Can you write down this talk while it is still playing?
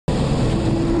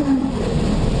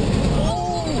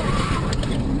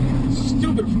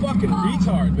fucking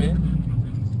retard,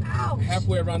 man. Ouch.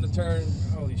 Halfway around the turn.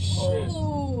 Holy shit.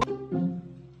 Oh.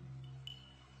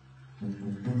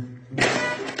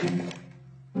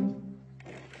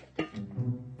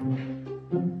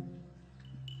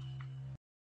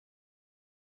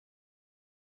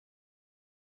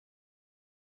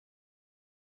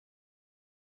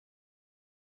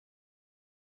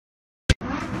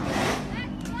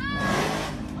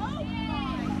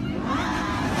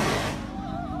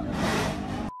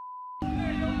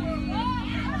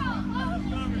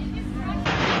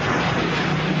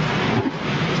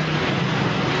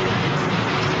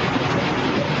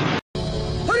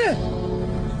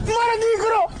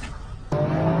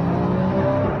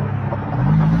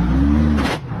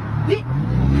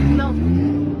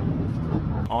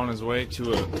 On his way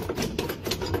to a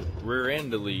rear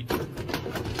end delete.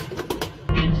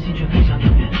 跟心却非常遥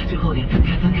远，最后连分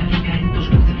开都是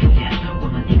如此敷衍。我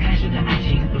们一开始的爱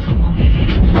情都轰轰烈烈。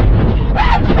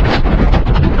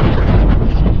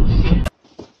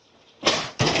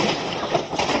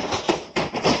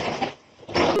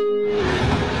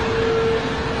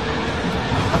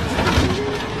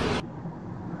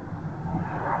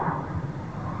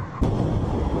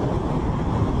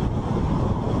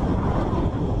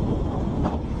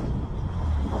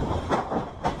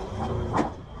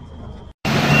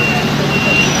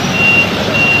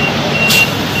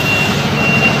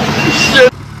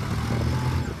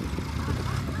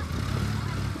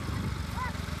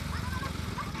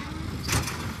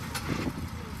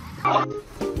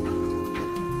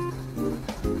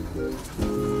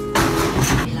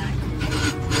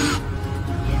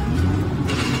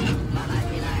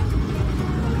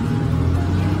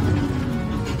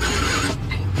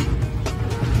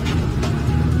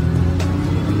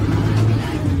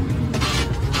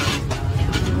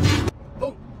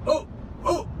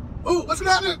What's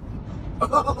happening?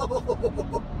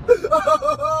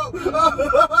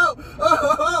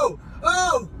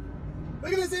 Oh!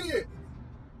 Look at this idiot!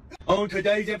 On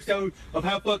today's episode of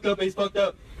How Fucked Up Is Fucked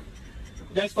Up,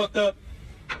 that's fucked up,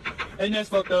 and that's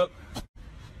fucked up,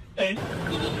 and...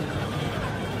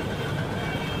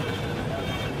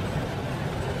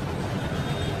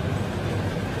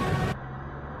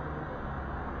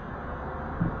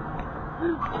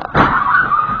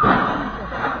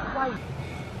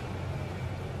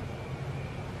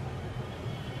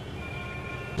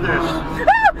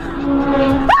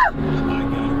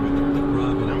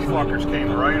 Them fuckers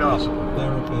came right up.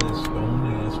 Therapist, don't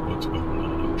ask what's going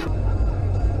on.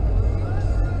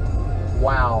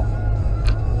 Wow.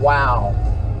 Wow.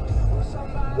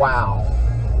 Wow.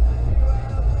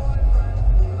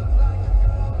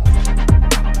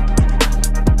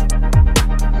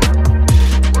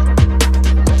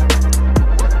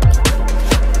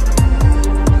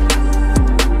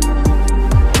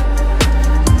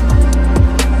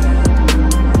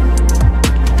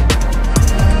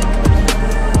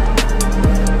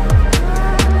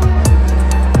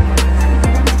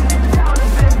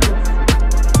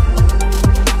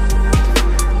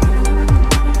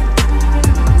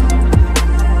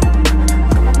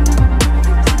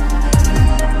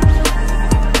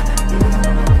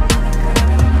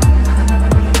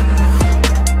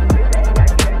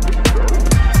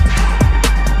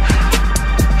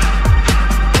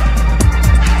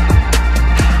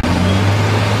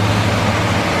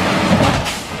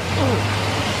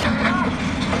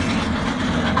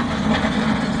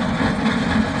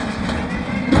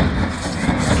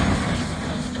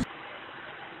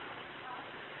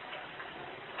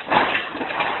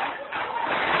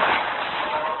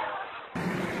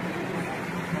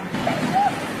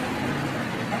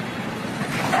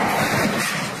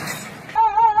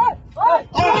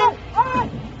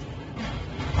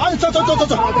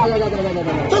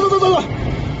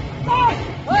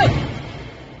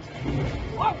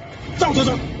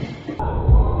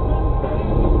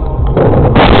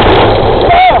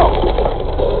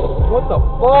 What the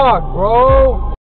fuck, bro?